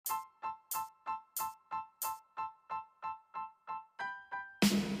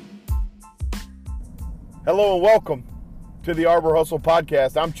Hello and welcome to the Arbor Hustle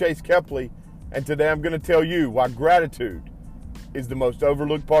Podcast. I'm Chase Kepley, and today I'm going to tell you why gratitude is the most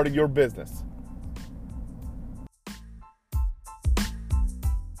overlooked part of your business.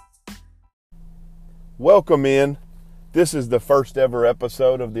 Welcome in. This is the first ever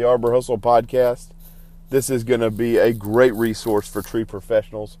episode of the Arbor Hustle Podcast. This is going to be a great resource for tree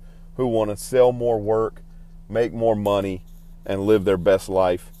professionals who want to sell more work, make more money, and live their best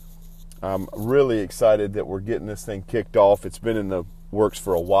life. I'm really excited that we're getting this thing kicked off. It's been in the works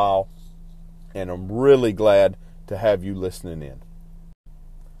for a while, and I'm really glad to have you listening in.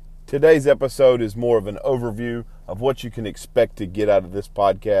 Today's episode is more of an overview of what you can expect to get out of this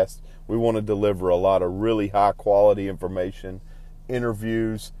podcast. We want to deliver a lot of really high quality information,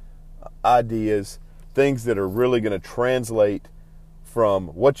 interviews, ideas, things that are really going to translate from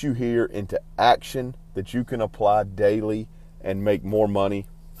what you hear into action that you can apply daily and make more money.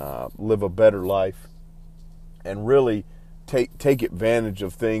 Live a better life, and really take advantage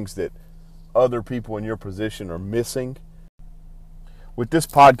of things that other people in your position are missing. With this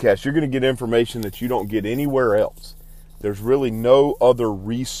podcast, you're going to get information that you don't get anywhere else. There's really no other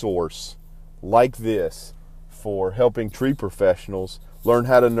resource like this for helping tree professionals learn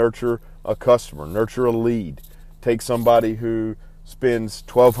how to nurture a customer, nurture a lead, take somebody who spends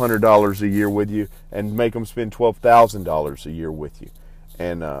 $1,200 a year with you and make them spend $12,000 a year with you.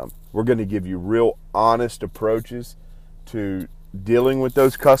 And we're going to give you real honest approaches to dealing with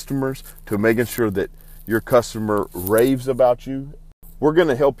those customers, to making sure that your customer raves about you. We're going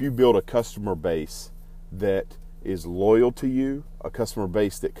to help you build a customer base that is loyal to you, a customer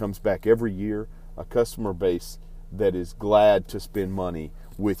base that comes back every year, a customer base that is glad to spend money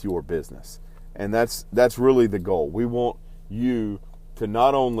with your business. And that's really the goal. We want you to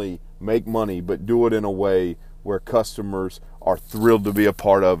not only make money, but do it in a way where customers are thrilled to be a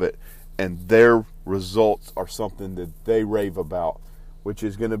part of it, and their results are something that they rave about, which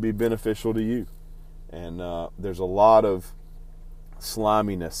is going to be beneficial to you. And there's a lot of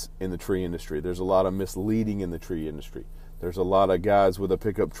sliminess in the tree industry. There's a lot of misleading in the tree industry. There's a lot of guys with a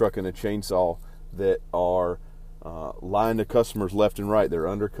pickup truck and a chainsaw that are lying to customers left and right. They're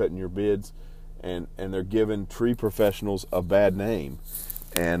undercutting your bids, and they're giving tree professionals a bad name.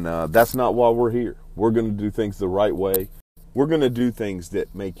 And that's not why we're here. We're going to do things the right way. We're going to do things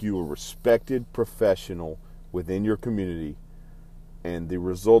that make you a respected professional within your community, and the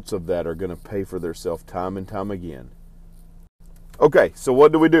results of that are going to pay for themselves time and time again. Okay, so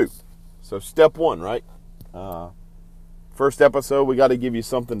what do we do? So step one, right? First episode, we got to give you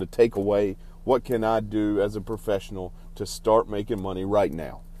something to take away. What can I do as a professional to start making money right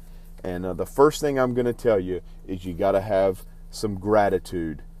now? And the first thing I'm going to tell you is you got to have some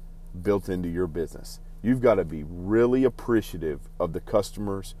gratitude built into your business. You've got to be really appreciative of the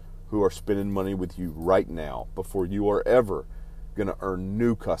customers who are spending money with you right now before you are ever going to earn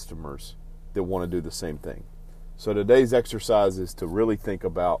new customers that want to do the same thing. So today's exercise is to really think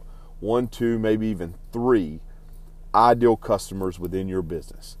about 1, 2, maybe even 3 ideal customers within your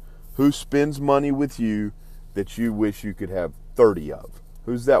business. Who spends money with you that you wish you could have 30 of?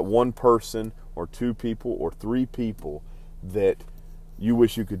 Who's that one person or 2 people or 3 people that you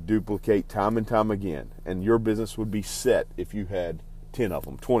wish you could duplicate time and time again, and your business would be set if you had 10 of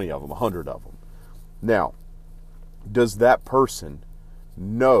them, 20 of them, 100 of them. Now, does that person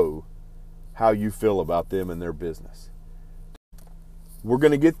know how you feel about them and their business? We're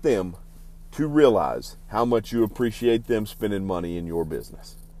going to get them to realize how much you appreciate them spending money in your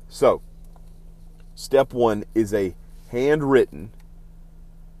business. So, step 1 is a handwritten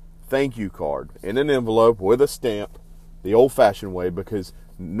thank you card in an envelope with a stamp, the old-fashioned way, because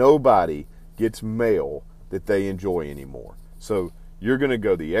nobody gets mail that they enjoy anymore. So you're going to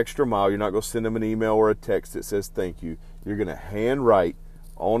go the extra mile. You're not going to send them an email or a text that says thank you. You're going to handwrite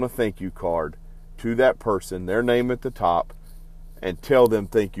on a thank you card to that person, their name at the top, and tell them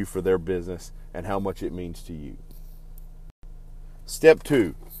thank you for their business and how much it means to you. Step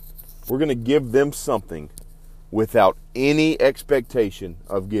 2, we're going to give them something without any expectation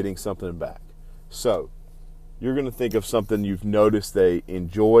of getting something back. So you're going to think of something you've noticed they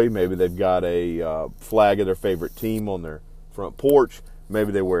enjoy. Maybe they've got a flag of their favorite team on their front porch.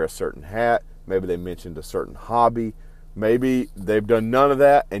 Maybe they wear a certain hat. Maybe they mentioned a certain hobby. Maybe they've done none of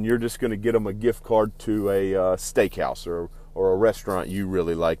that, and you're just going to get them a gift card to a steakhouse or a restaurant you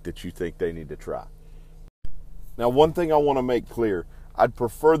really like that you think they need to try. Now, one thing I want to make clear, I'd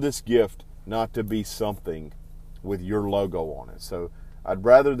prefer this gift not to be something with your logo on it. So I'd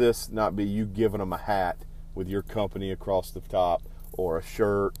rather this not be you giving them a hat with your company across the top, or a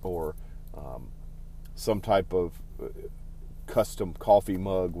shirt, or some type of custom coffee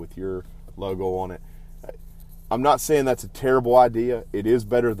mug with your logo on it. I'm not saying that's a terrible idea. It is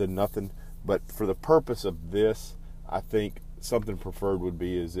better than nothing. But for the purpose of this, I think something preferred would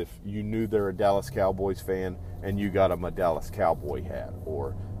be is if you knew they're a Dallas Cowboys fan and you got them a Dallas Cowboy hat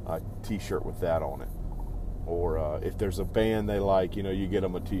or a T-shirt with that on it. Or if there's a band they like, you get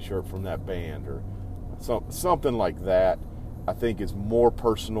them a T-shirt from that band or something like that. I think is more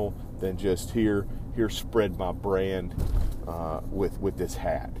personal than just here spread my brand with this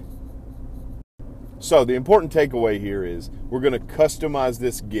hat. So the important takeaway here is we're going to customize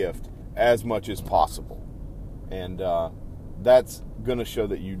this gift as much as possible. And that's going to show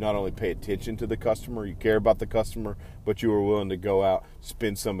that you not only pay attention to the customer, you care about the customer, but you are willing to go out,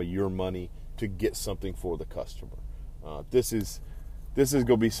 spend some of your money to get something for the customer. This is going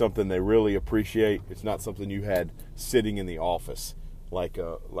to be something they really appreciate. It's not something you had sitting in the office like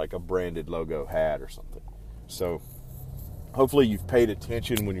a branded logo hat or something. So hopefully you've paid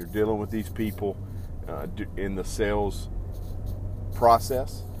attention when you're dealing with these people in the sales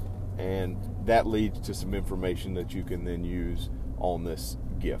process, and that leads to some information that you can then use on this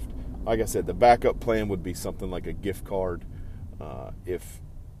gift. Like I said, the backup plan would be something like a gift card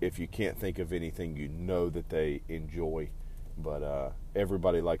if you can't think of anything that they enjoy. But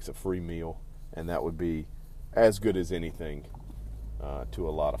everybody likes a free meal, and that would be as good as anything to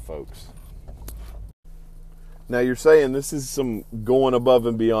a lot of folks. Now you're saying this is some going above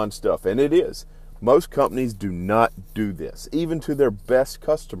and beyond stuff, and it is. Most companies do not do this, even to their best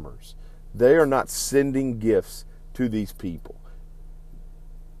customers. They are not sending gifts to these people.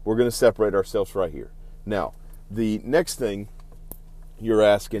 We're going to separate ourselves right here. Now, the next thing you're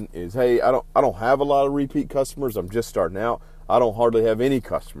asking is, hey, I don't have a lot of repeat customers. I'm just starting out. I don't hardly have any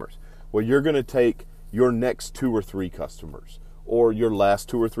customers. Well, you're going to take your next 2 or 3 customers or your last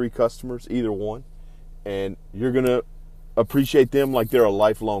 2 or 3 customers, either one, and you're going to appreciate them like they're a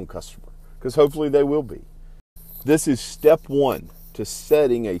lifelong customer, because hopefully they will be. This is step 1 to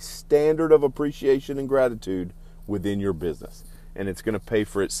setting a standard of appreciation and gratitude within your business, and it's going to pay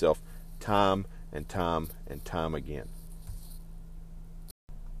for itself time and time and time again.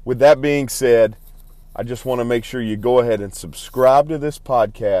 With that being said, I just want to make sure you go ahead and subscribe to this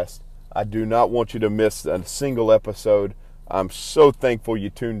podcast. I do not want you to miss a single episode. I'm so thankful you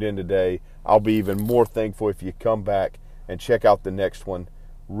tuned in today. I'll be even more thankful if you come back and check out the next one.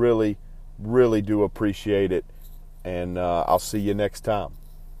 Really, really do appreciate it. And I'll see you next time.